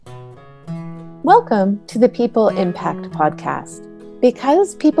Welcome to the People Impact Podcast,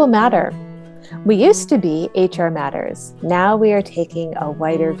 because people matter. We used to be HR Matters. Now we are taking a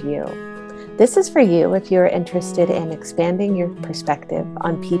wider view. This is for you if you're interested in expanding your perspective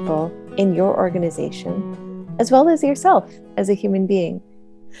on people in your organization, as well as yourself as a human being.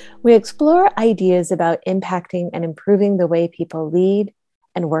 We explore ideas about impacting and improving the way people lead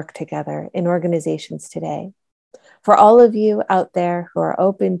and work together in organizations today. For all of you out there who are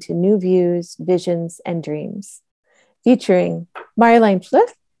open to new views, visions, and dreams. Featuring Marjolein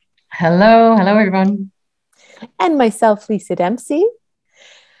Fluth. Hello everyone. And myself, Lisa Dempsey.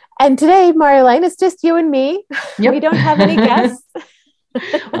 And today, Marjolein, it's just you and me. Yep. We don't have any guests.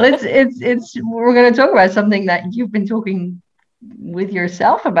 Well, we're going to talk about something that you've been talking with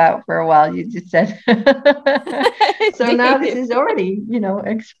yourself about for a while. You just said. So now this is already,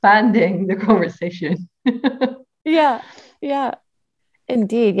 expanding the conversation. Yeah.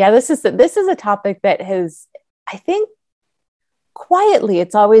 Indeed. Yeah, this is a topic that has, I think, quietly,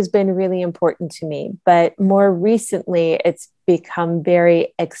 it's always been really important to me, but more recently, it's become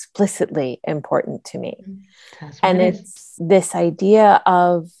very explicitly important to me. And it's this idea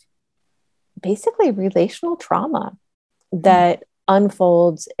of basically relational trauma that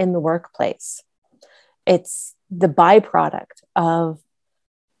unfolds in the workplace. It's the byproduct of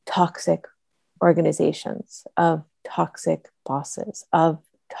toxic organizations, of toxic bosses, of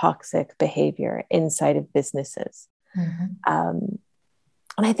toxic behavior inside of businesses. And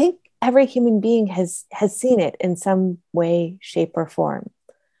I think every human being has seen it in some way, shape, or form.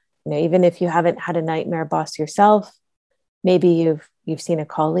 Even if you haven't had a nightmare boss yourself, maybe you've seen a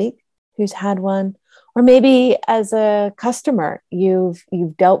colleague who's had one, or maybe as a customer, you've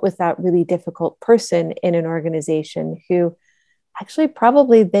dealt with that really difficult person in an organization who actually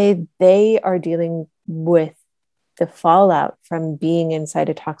probably they are dealing with the fallout from being inside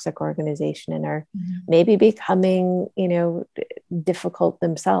a toxic organization and are maybe becoming, difficult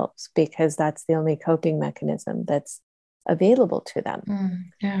themselves because that's the only coping mechanism that's available to them.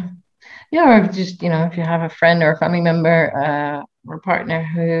 Or just, if you have a friend or a family member or partner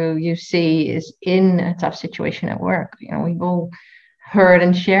who you see is in a tough situation at work, we've all heard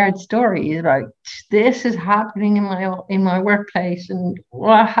and shared stories about this is happening in my workplace, and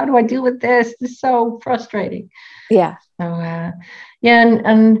how do I deal with this? This is so frustrating. Yeah. So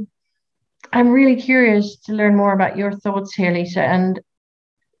and I'm really curious to learn more about your thoughts here, Lisa, and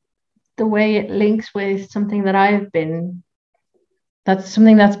the way it links with something that's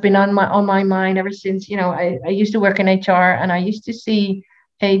something that's been on my mind ever since. I used to work in HR, and I used to see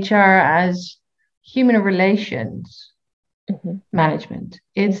HR as human relations management.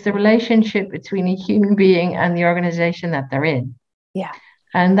 It's the relationship between a human being and the organization that they're in. Yeah.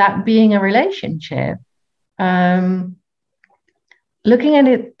 And that being a relationship, looking at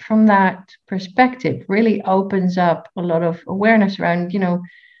it from that perspective really opens up a lot of awareness around,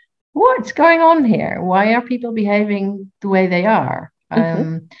 what's going on here? Why are people behaving the way they are?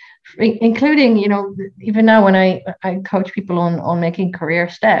 Including, even now when I coach people on making career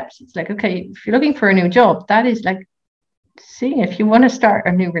steps, it's like, okay, if you're looking for a new job, that is like seeing if you want to start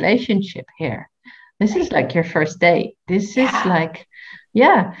a new relationship here. This is like your first date. This is like,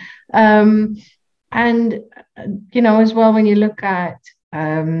 and, as well, when you look at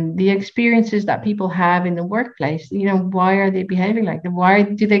the experiences that people have in the workplace, why are they behaving like that? Why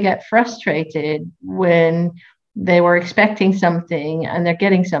do they get frustrated when they were expecting something and they're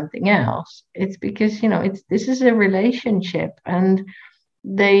getting something else? It's because, this is a relationship, and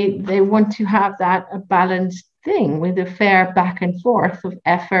they want to have that a balanced thing with a fair back and forth of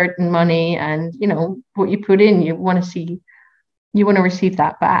effort and money, and what you put in, you want to receive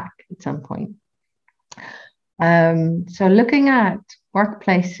that back at some point. So looking at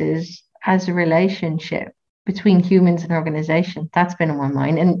workplaces as a relationship between humans and organizations, that's been on my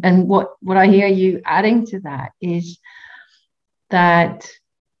mind. And what I hear you adding to that is that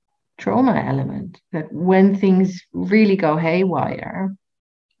trauma element, that when things really go haywire,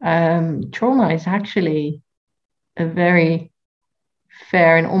 trauma is actually a very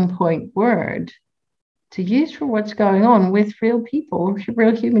fair and on point word to use for what's going on with real people,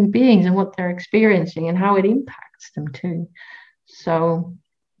 real human beings, and what they're experiencing and how it impacts them too. So,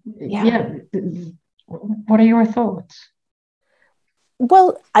 what are your thoughts?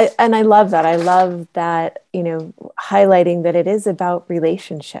 Well, I love that. I love that, highlighting that it is about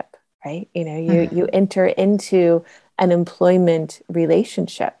relationship, right? You enter into an employment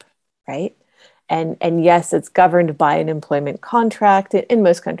relationship, right? And yes, it's governed by an employment contract in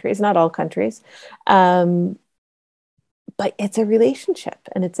most countries, not all countries. But it's a relationship,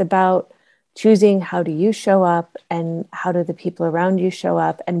 and it's about choosing how do you show up and how do the people around you show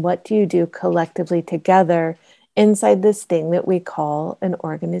up and what do you do collectively together inside this thing that we call an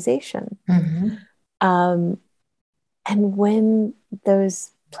organization. Mm-hmm. And when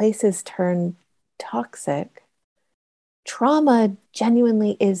those places turn toxic, trauma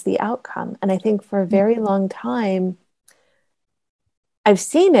genuinely is the outcome. And I think for a very long time, I've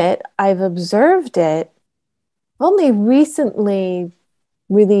seen it, I've observed it, only recently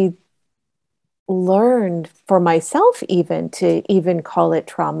really learned for myself even to even call it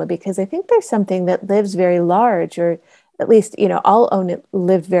trauma, because I think there's something that lives very large, or at least, I'll own it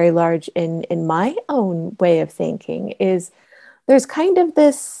lived very large in my own way of thinking, is there's kind of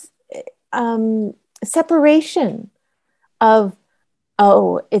this separation of,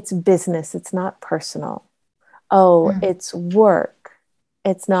 oh, it's business, it's not personal. Oh, Mm. it's work,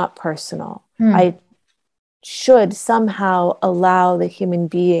 it's not personal. Mm. I should somehow allow the human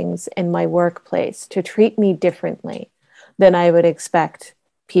beings in my workplace to treat me differently than I would expect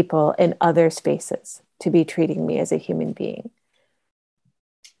people in other spaces to be treating me as a human being.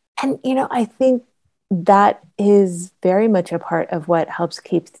 And, I think that is very much a part of what helps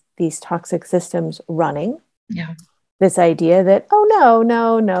keep these toxic systems running. Yeah. This idea that, oh, no,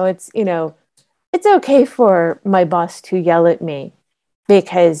 no, no, it's okay for my boss to yell at me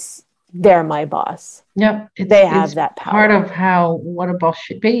because they're my boss. Yeah, They have it's that part power. of how what a boss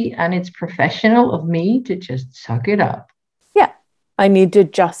should be, and it's professional of me to just suck it up. Yeah, I need to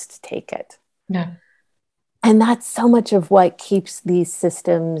just take it. Yeah. And that's so much of what keeps these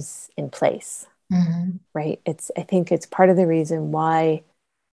systems in place, Mm-hmm. right? I think it's part of the reason why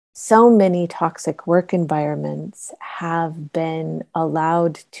so many toxic work environments have been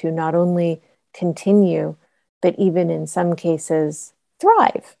allowed to not only continue, but even in some cases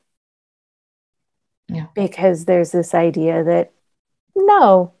thrive. Yeah. Because there's this idea that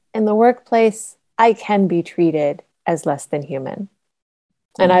no, in the workplace, I can be treated as less than human.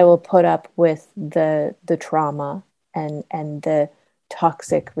 And Yeah. I will put up with the trauma and the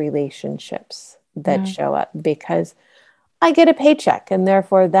toxic relationships that Yeah. show up because I get a paycheck and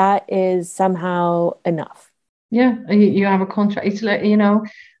therefore that is somehow enough. Yeah. You have a contract. It's like,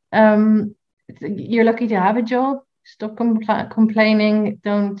 um, you're lucky to have a job. Stop complaining.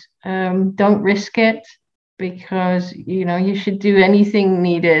 Don't risk it, because you should do anything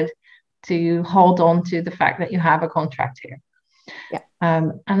needed to hold on to the fact that you have a contract here. Yeah,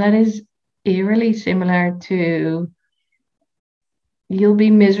 And that is eerily similar to, you'll be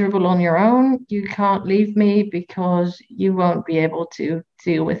miserable on your own. You can't leave me because you won't be able to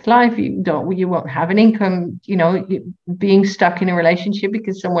deal with life. You won't have an income, being stuck in a relationship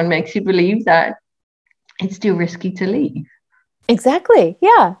because someone makes you believe that it's too risky to leave. exactly.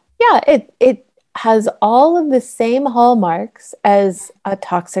 Yeah. Yeah. It has all of the same hallmarks as a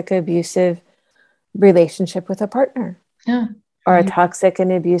toxic, abusive relationship with a partner Yeah. or a toxic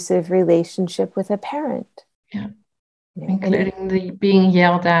and abusive relationship with a parent. Yeah. And Including the being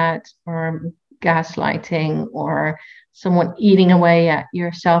yelled at, or gaslighting, or someone eating away at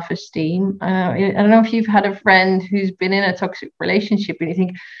your self-esteem. I don't know if you've had a friend who's been in a toxic relationship and you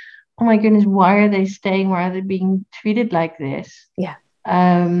think, oh my goodness, why are they staying? Why are they being treated like this? yeah,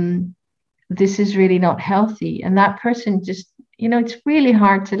 This is really not healthy. And that person just, it's really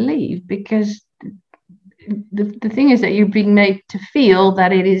hard to leave, because the thing is that you're being made to feel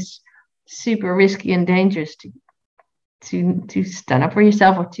that it is super risky and dangerous to stand up for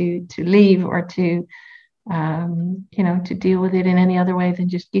yourself, or to leave, or to deal with it in any other way than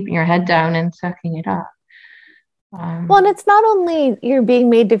just keeping your head down and sucking it up. well, and Um, it's not only you're being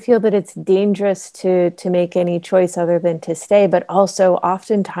made to feel that it's dangerous to make any choice other than to stay, but also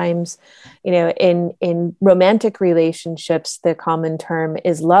oftentimes, in romantic relationships, the common term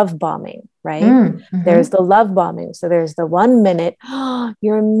is love bombing, right? There's mhm. the love bombing. So there's the 1 minute, oh,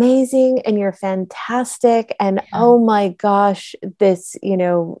 you're amazing and you're fantastic. And Yeah. oh my gosh,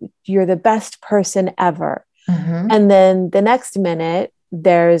 you're the best person ever. Mhm. And then the next minute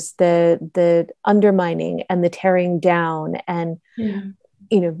there's the undermining and the tearing down and Yeah.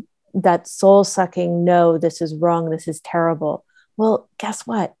 you know that soul sucking, no, this is wrong, this is terrible. Well, guess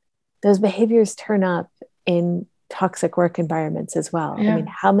what, those behaviors turn up in toxic work environments as well. I Yeah. mean,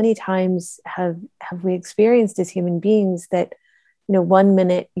 how many times have we experienced as human beings that 1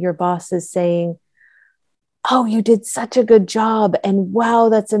 minute your boss is saying, oh, you did such a good job and wow,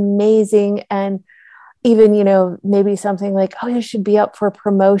 that's amazing, and even maybe something like, oh, you should be up for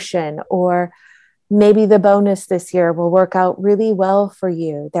promotion, or maybe the bonus this year will work out really well for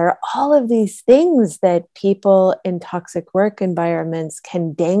you. There are all of these things that people in toxic work environments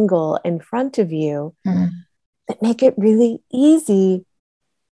can dangle in front of you Mhm. that make it really easy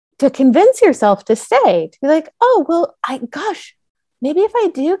to convince yourself to stay, to be like, oh, well, maybe if I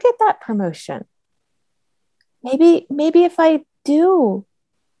do get that promotion, maybe if I do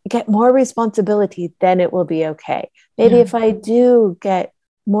get more responsibility, then it will be okay. Maybe Yeah. if I do get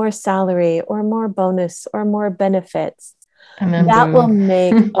more salary or more bonus or more benefits, And then that will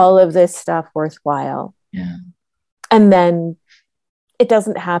make boom. all of this stuff worthwhile. Yeah. And then it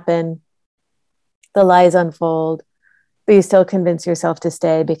doesn't happen. The lies unfold, but you still convince yourself to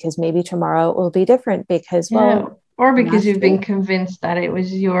stay because maybe tomorrow it will be different because, Yeah. well, Or because last you've been week. convinced that it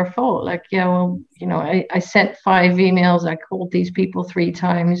was your fault. Like, yeah, well, I sent 5 emails, I called these people 3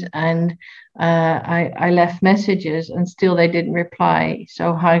 times, and I left messages, and still they didn't reply.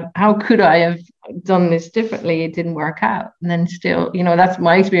 So how could I have done this differently? It didn't work out. And then still, that's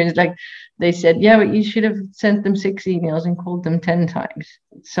my experience. Like they said, yeah, but you should have sent them 6 emails and called them 10 times.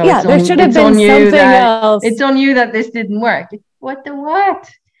 So Yeah, there should have it's been on you something that else. this didn't work. What the what?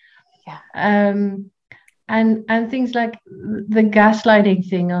 Yeah. And things like the gaslighting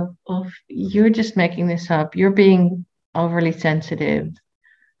thing of you're just making this up, you're being overly sensitive,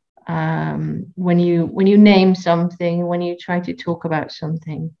 when you name something, when you try to talk about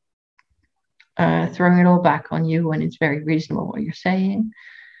something, throwing it all back on you when it's very reasonable what you're saying.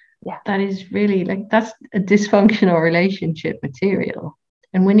 Yeah. That is really, like, that's a dysfunctional relationship material.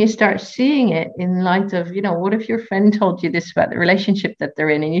 And when you start seeing it in light of, what if your friend told you this about the relationship that they're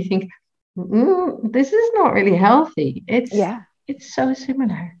in, and you think, this is not really healthy. Yeah. It's so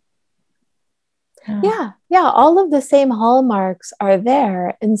similar. Yeah. Yeah. All of the same hallmarks are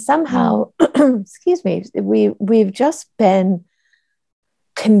there. And Yeah. somehow, excuse me, we've just been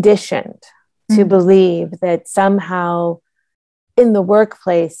conditioned to Mm. believe that somehow in the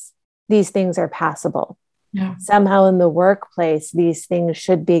workplace, these things are passable. Yeah. Somehow in the workplace, these things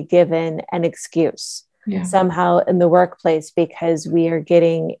should be given an excuse. Yeah. Somehow in the workplace, because we are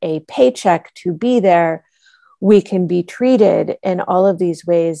getting a paycheck to be there, we can be treated in all of these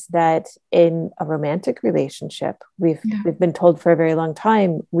ways that in a romantic relationship, we've been told for a very long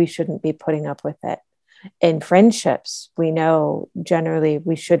time, we shouldn't be putting up with it. In friendships, we know generally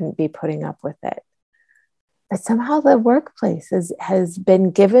we shouldn't be putting up with it. But somehow the workplace has been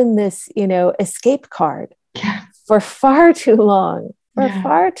given this, escape card Yeah. for far too long, for Yeah.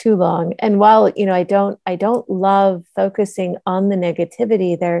 far too long. And while, I don't love focusing on the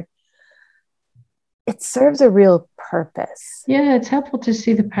negativity there, it serves a real purpose. Yeah, it's helpful to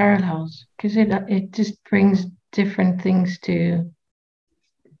see the parallels, because it just brings different things to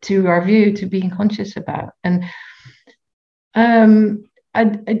our view, to being conscious about. And I'm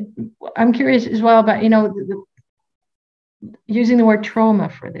curious as well about, using the word trauma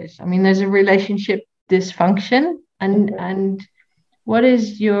for this. I mean, there's a relationship dysfunction, and Mhm. what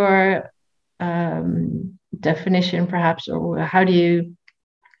is your definition, perhaps, or how do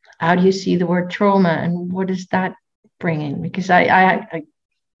you see the word trauma, and what does that bring in? Because I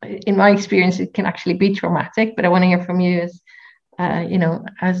in my experience, it can actually be traumatic, but I want to hear from you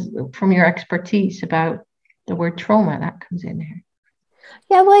as from your expertise about the word trauma that comes in here.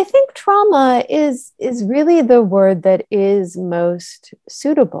 Yeah, well, I think trauma is really the word that is most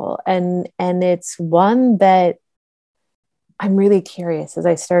suitable, and it's one that I'm really curious as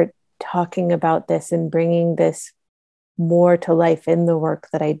I start talking about this and bringing this more to life in the work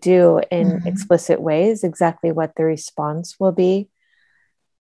that I do in Mm-hmm. explicit ways, exactly what the response will be.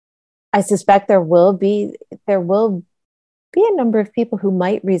 I suspect there will be a number of people who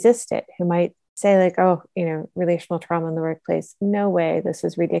might resist it, who might say like, oh, relational trauma in the workplace, no way, this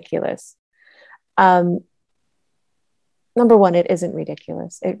is ridiculous. um, Number one, it isn't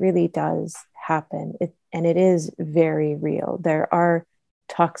ridiculous. It really does happen, and it is very real. There are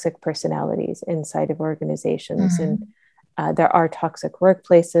toxic personalities inside of organizations, and Mm-hmm. there are toxic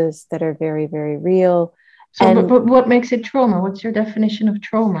workplaces that are very, very real. So, but, And but what makes it trauma? What's your definition of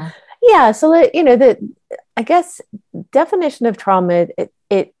trauma? yeah, so I guess definition of trauma,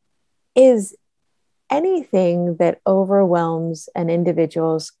 it is anything that overwhelms an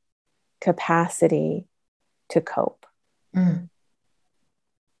individual's capacity to cope. Mm.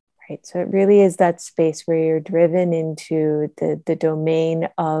 Right. So it really is that space where you're driven into the domain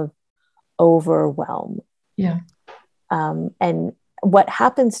of overwhelm. Yeah. And what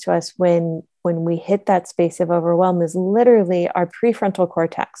happens to us when we hit that space of overwhelm is literally our prefrontal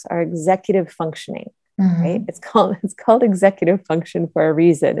cortex, our executive functioning. Right. Mm-hmm. It's called executive function for a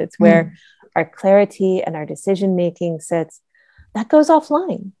reason. It's where Mm. our clarity and our decision making sits. That goes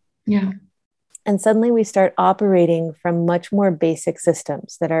offline. Yeah. And suddenly we start operating from much more basic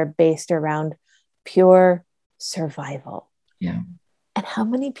systems that are based around pure survival. Yeah. And how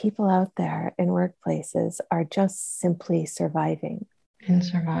many people out there in workplaces are just simply surviving? In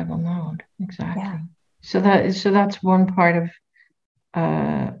survival mode, Yeah. exactly. So that's one part of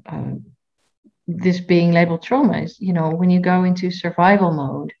this being labeled trauma is, when you go into survival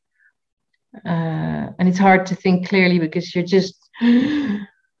mode, and it's hard to think clearly because you're just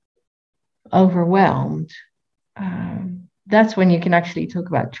overwhelmed. That's when you can actually talk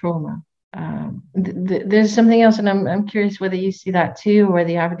about trauma. There's something else, and I'm curious whether you see that too, or whether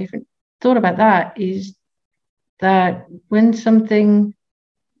you have a different thought about that. Is that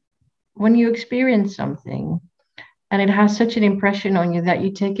when you experience something and it has such an impression on you that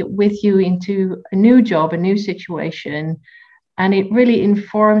you take it with you into a new job, a new situation, and it really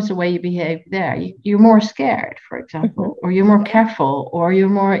informs the way you behave there. You're more scared, for Mhm. example, or you're more Yeah. careful, or you're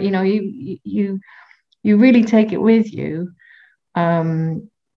more, you really take it with you. Um,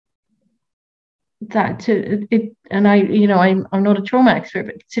 that to it, and I'm not a trauma expert,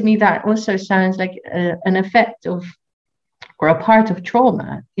 but to me that also sounds like an effect of, or a part of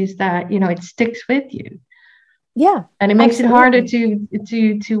trauma, is that it sticks with you, Yeah, and it makes it harder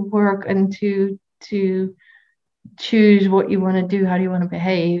absolutely. to work and to choose what you want to do, how do you want to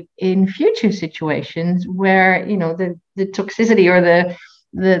behave in future situations where the toxicity or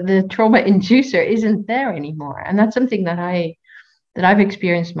the trauma inducer isn't there anymore. And that's something that I've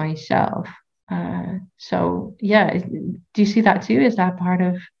experienced myself. So yeah, do you see that too? Is that part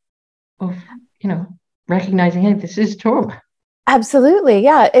of you know recognizing, hey, this is trauma? Absolutely.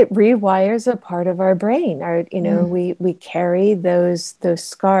 Yeah, it rewires a part of our brain. Mm, We carry those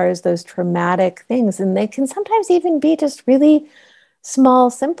scars, those traumatic things, and they can sometimes even be just really small,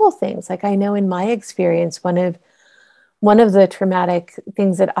 simple things. Like I know in my experience, one of the traumatic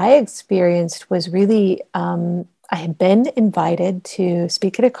things that I experienced was really I had been invited to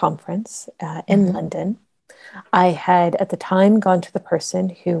speak at a conference in mhm, London. I had at the time gone to the person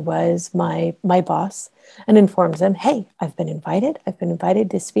who was my boss and informed them, "Hey, I've been invited. I've been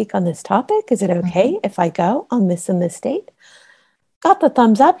invited to speak on this topic. Is it mhm. okay if I go on this and this date?" Got the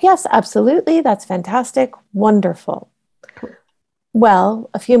thumbs up. Yes, absolutely. That's fantastic. Wonderful. Cool. Well,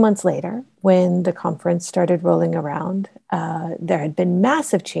 a few months later, when the conference started rolling around, there had been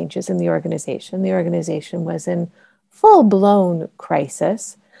massive changes in the organization. The organization was in full blown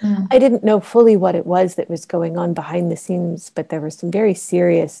crisis. I Mm, didn't know fully what it was that was going on behind the scenes, but there were some very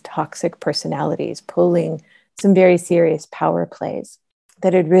serious toxic personalities pulling some very serious power plays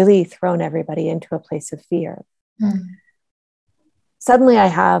that had really thrown everybody into a place of fear. mm, Suddenly, I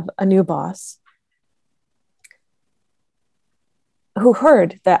have a new boss who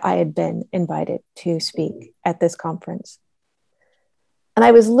heard that I had been invited to speak at this conference. And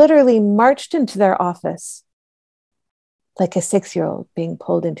I was literally marched into their office like a 6-year-old being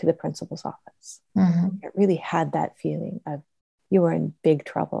pulled into the principal's office. mhm. It really had that feeling of you are in big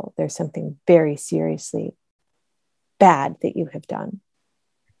trouble. There's something very seriously bad that you have done.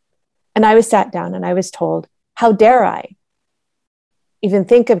 And I was sat down and I was told, how dare I even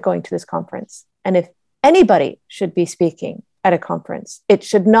think of going to this conference? And if anybody should be speaking at a conference, it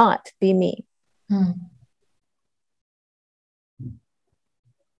should not be me. Mm.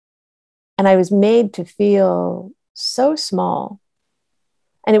 And I was made to feel so small.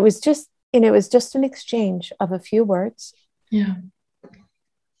 And it was just an exchange of a few words, Yeah,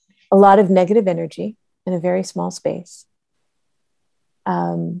 a lot of negative energy in a very small space.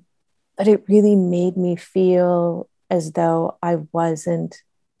 Um, but it really made me feel as though I wasn't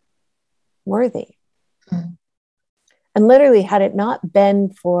worthy. mm, And literally, had it not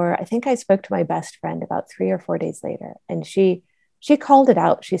been for, I think I spoke to my best friend about 3 or 4 days later, and she called it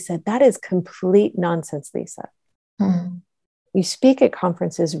out. She said, "That is complete nonsense, Lisa. mm. You speak at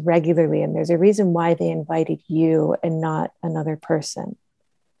conferences regularly, and there's a reason why they invited you and not another person.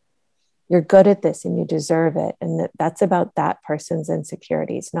 You're good at this and you deserve it. And that's about that person's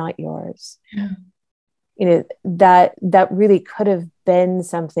insecurities, not yours." Yeah, That really could have been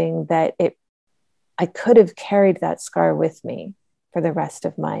something that it I could have carried that scar with me for the rest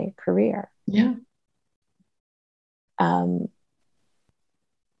of my career. yeah, Um,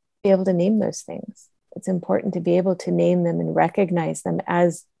 be able to name those things. It's important to be able to name them and recognize them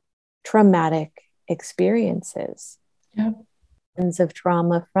as traumatic experiences. yeah, Lens of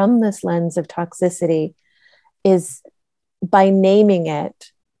trauma from this lens of toxicity is by naming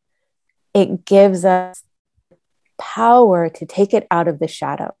it, it gives us power to take it out of the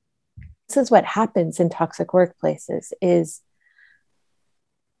shadow. This is what happens in toxic workplaces is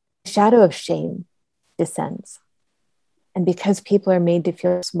the shadow of shame descends. And because people are made to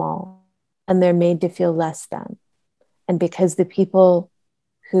feel small and they're made to feel less than, and because the people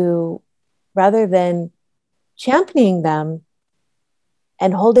who, rather than championing them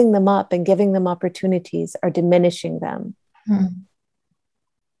and holding them up and giving them opportunities, are diminishing them, mm.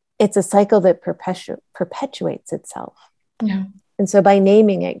 it's a cycle that perpetuates itself. Yeah. And so by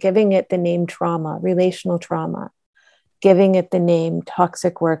naming it, giving it the name trauma, relational trauma, giving it the name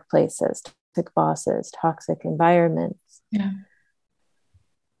toxic workplaces, toxic bosses, toxic environments, Yeah.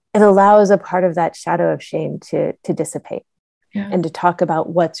 it allows a part of that shadow of shame to dissipate, Yeah. and to talk about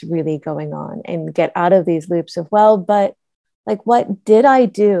what's really going on and get out of these loops of, well, but like, what did I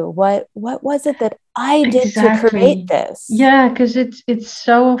do? What was it that I did to create Exactly. this? Yeah, because it's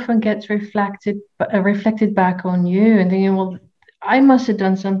so often gets reflected back on you, and thinking, well, I must have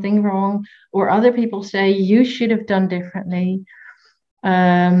done something wrong, or other people say you should have done differently,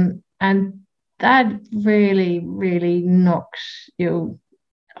 and that really, really knocks you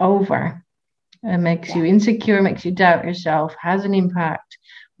over and makes Yeah. you insecure, makes you doubt yourself, has an impact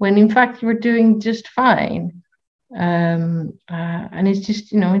when in fact you're doing just fine. And it's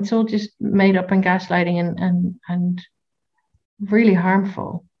just, it's all just made up and gaslighting and really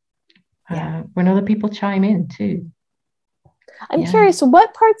harmful Yeah. when other people chime in too. I'm Yeah. curious,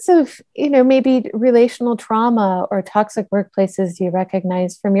 what parts of, maybe relational trauma or toxic workplaces do you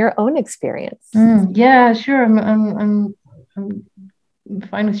recognize from your own experience? Yeah, sure. I'm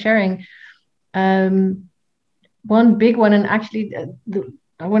fine with sharing. Um, One big one, and actually,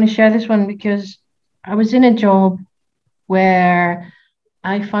 I want to share this one because I was in a job where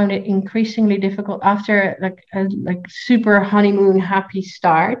I found it increasingly difficult after like a super honeymoon happy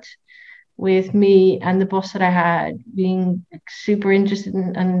start with me and the boss that I had being super interested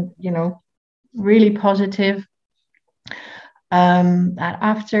in, and really positive. That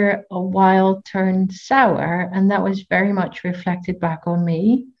after a while turned sour, and that was very much reflected back on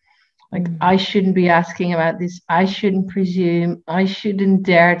me. Like, I shouldn't be asking about this. I shouldn't presume. I shouldn't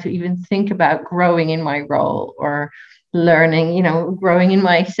dare to even think about growing in my role or learning, growing in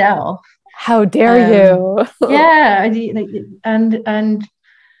myself. How dare Um, you? yeah, and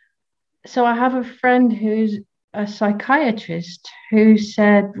so I have a friend who's a psychiatrist who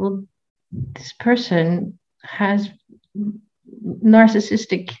said, well, this person has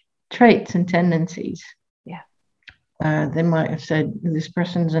narcissistic traits and tendencies. Yeah. They might have said this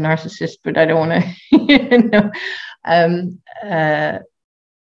person's a narcissist, but I don't want to, you know. Um, uh,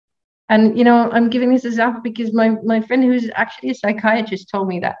 and I'm giving this example because my friend who's actually a psychiatrist told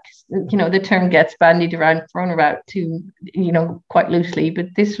me that the term gets bandied around, thrown about too, quite loosely.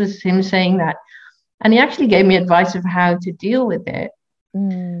 But this was him saying that, and he actually gave me advice of how to deal with it.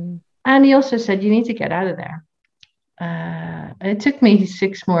 Mm. And he also said you need to get out of there. It took me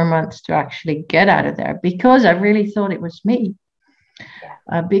 6 more months to actually get out of there because I really thought it was me.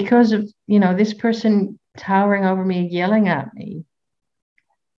 Yeah. Because of this person towering over me, yelling at me.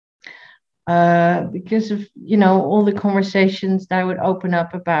 Because of all the conversations that I would open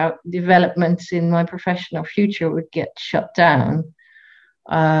up about developments in my professional future would get shut down.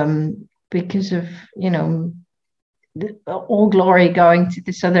 Because of all glory going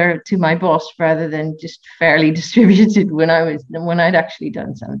to my boss rather than just fairly distributed when I'd actually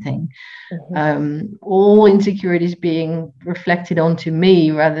done something. Mm-hmm. All insecurities being reflected onto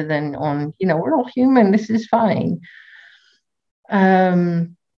me rather than on, we're all human, this is fine.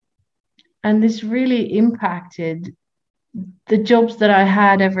 And this really impacted the jobs that I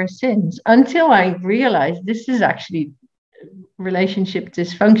had ever since, until I realized this is actually relationship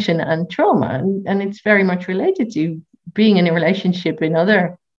dysfunction and trauma. And it's very much related to being in a relationship in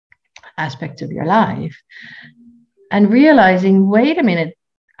other aspects of your life. And realizing, wait a minute,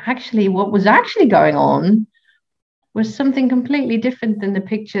 actually, what was actually going on was something completely different than the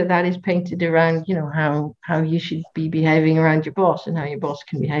picture that is painted around, how you should be behaving around your boss and how your boss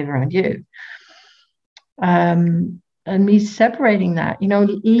can behave around you. And me separating that,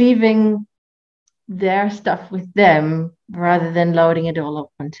 leaving their stuff with them rather than loading it all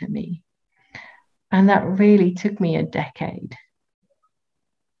up onto me. And that really took me a decade.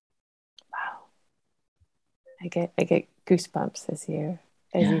 Wow. I get goosebumps as you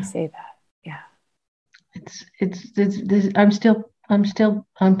Yeah. say that. Yeah. It's I'm still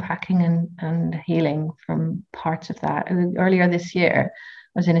unpacking and healing from parts of that. And earlier this year,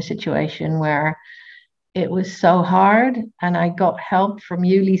 I was in a situation where it was so hard, and I got help from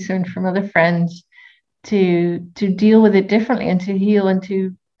you, Lisa, and from other friends to deal with it differently and to heal and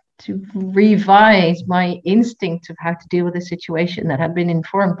to revise my instinct of how to deal with a situation that had been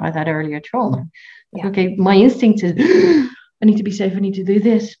informed by that earlier trauma. Like, Yeah. okay, my instinct is I need to be safe, I need to do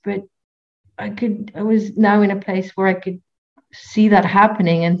this, but I was now in a place where I could see that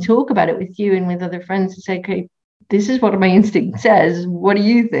happening and talk about it with you and with other friends and say, okay, this is what my instinct says. What do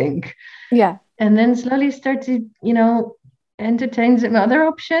you think? Yeah. And then slowly start to, entertain some other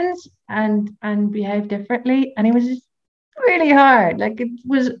options and behave differently. And it was just really hard. Like it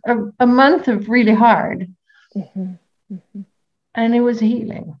was a month of really hard, Mm-hmm. Mm-hmm. and it was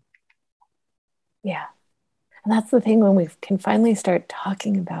healing. Yeah. And that's the thing when we can finally start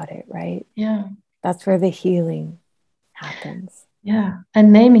talking about it, right? Yeah. That's where the healing happens. Yeah.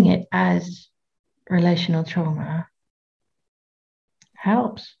 And naming it as relational trauma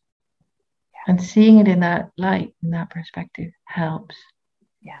helps. And seeing it in that light, in that perspective, helps.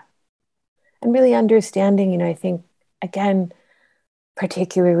 Yeah. And really understanding, I think, again,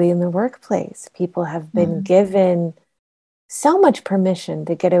 particularly in the workplace, people have been Mm. given so much permission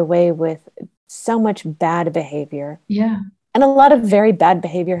to get away with so much bad behavior. Yeah. And a lot of very bad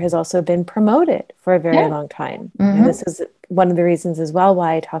behavior has also been promoted for a very Yeah. long time. Mm-hmm. This is one of the reasons as well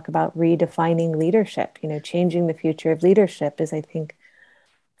why I talk about redefining leadership, changing the future of leadership is I think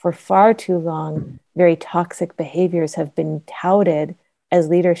for far too long, very toxic behaviors have been touted as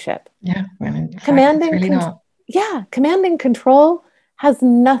leadership. Yeah. When in fact, Command it's and really con- not. yeah, command and control has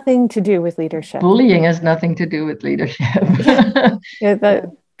nothing to do with leadership. Bullying has nothing to do with leadership. Yeah, yeah Yeah.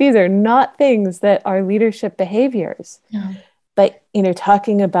 these are not things that are leadership behaviors. Yeah. But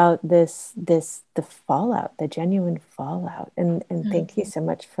talking about the fallout, the genuine fallout, and Yeah. thank you so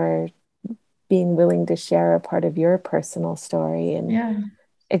much for being willing to share a part of your personal story and Yeah.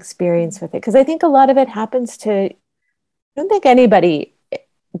 experience with it. Because I think a lot of it happens to, I don't think anybody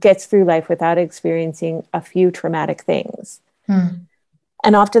gets through life without experiencing a few traumatic things. Mm.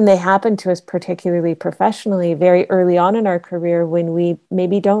 And often they happen to us, particularly professionally, very early on in our career when we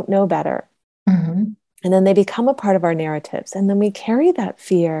maybe don't know better. Mm-hmm. And then they become a part of our narratives. And then we carry that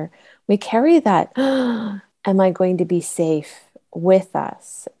fear. We carry that, oh, am I going to be safe with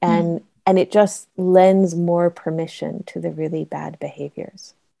us? Yeah. And it just lends more permission to the really bad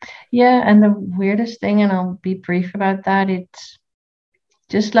behaviors. Yeah. And the weirdest thing, and I'll be brief about that, it's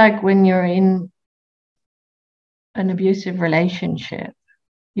just like when you're in an abusive relationship,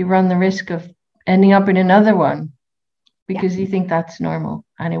 you run the risk of ending up in another one Yeah. because you think that's normal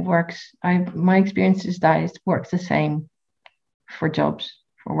and it works. My experience is that it works the same for jobs,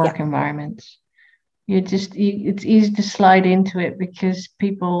 for Yeah. work environments. It's easy to slide into it because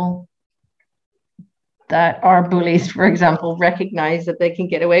people that are bullies, for example, recognize that they can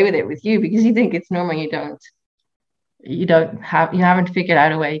get away with it with you because you think it's normal. You haven't figured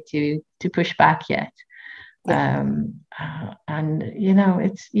out a way to push back yet. Yeah. And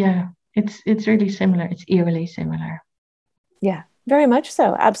it's really similar. It's eerily similar. Yeah. Very much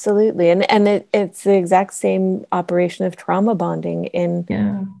so. Absolutely. And it's the exact same operation of trauma bonding in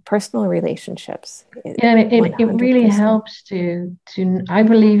Yeah. personal relationships. Yeah, and it really 100%. helps to I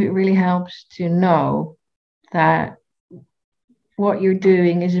believe it really helps to know that what you're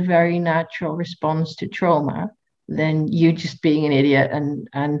doing is a very natural response to trauma than you just being an idiot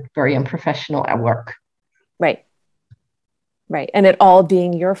and very unprofessional at work. Right. Right. And it all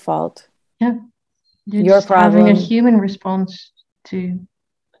being your fault, Yeah. You're your just having a problem. human response to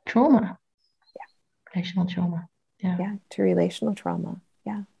trauma, relational trauma. Yeah. Yeah. To relational trauma.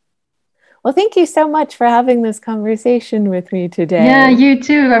 Yeah. Well, thank you so much for having this conversation with me Yeah, today. you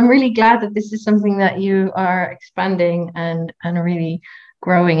too. I'm really glad that this is something that you are expanding and really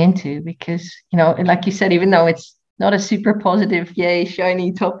growing into because, like you said, even though it's not a super positive, yay,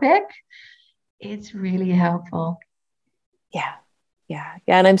 shiny topic, it's really helpful. Yeah. Yeah.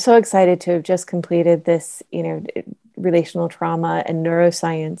 Yeah. And I'm so excited to have just completed this, relational trauma and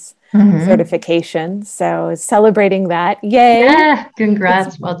neuroscience Hmm. certification. So celebrating that. Yay. Yeah, It's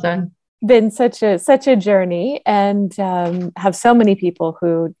congrats. Well done. been such a journey and have so many people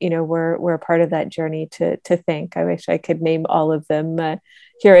who were a part of that journey to thank. I wish I could name all of them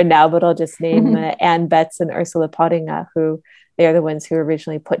here and now, but I'll just name Anne Betts and Ursula Pottinga, who they are the ones who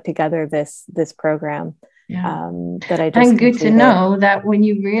originally put together this program Yeah. that I just And good to completed. know that when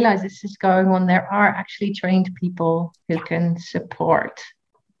you realize this is going on, there are actually trained people who Yeah, can support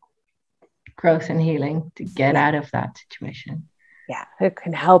growth and healing to get yeah, out of that situation. yeah. It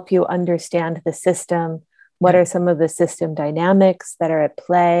can help you understand the system. What Yeah. are some of the system dynamics that are at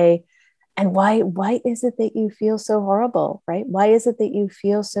play? And why is it that you feel so horrible, right? Why is it that you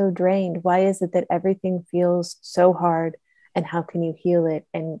feel so drained? Why is it that everything feels so hard? And how can you heal it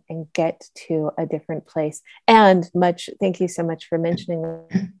and get to a different place? And thank you so much for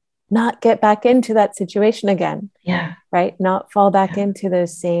mentioning, not get back into that situation again, Yeah. right? Not fall back Yeah. into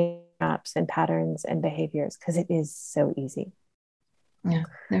those same traps and patterns and behaviors because it is so easy. Yeah.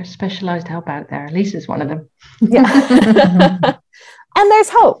 There's specialized help out there. Lisa's one of them. Yeah. And there's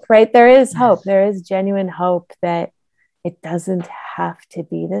hope, right? There is hope. Yes. There is genuine hope that it doesn't have to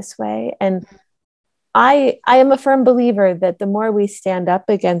be this way. And I am a firm believer that the more we stand up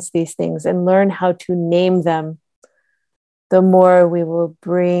against these things and learn how to name them, the more we will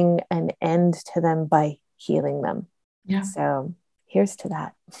bring an end to them by healing them. Yeah. So here's to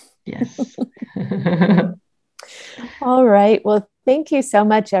that. Yes. All right. Well, thank you so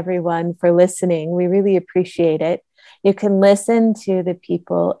much, everyone, for listening. We really appreciate it. You can listen to the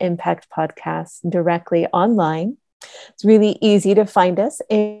People Impact podcast directly online. It's really easy to find us,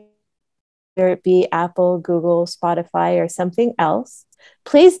 whether it be Apple, Google, Spotify, or something else.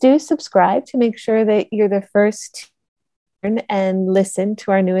 Please do subscribe to make sure that you're the first and listen to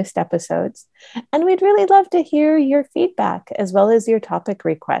our newest episodes. And we'd really love to hear your feedback as well as your topic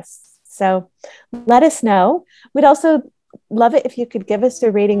requests. So let us know. We'd also love it if you could give us a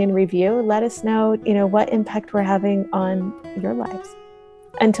rating and review. Let us know, what impact we're having on your lives.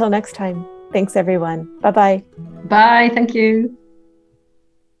 Until next time, thanks everyone. Bye-bye. Bye. Thank you.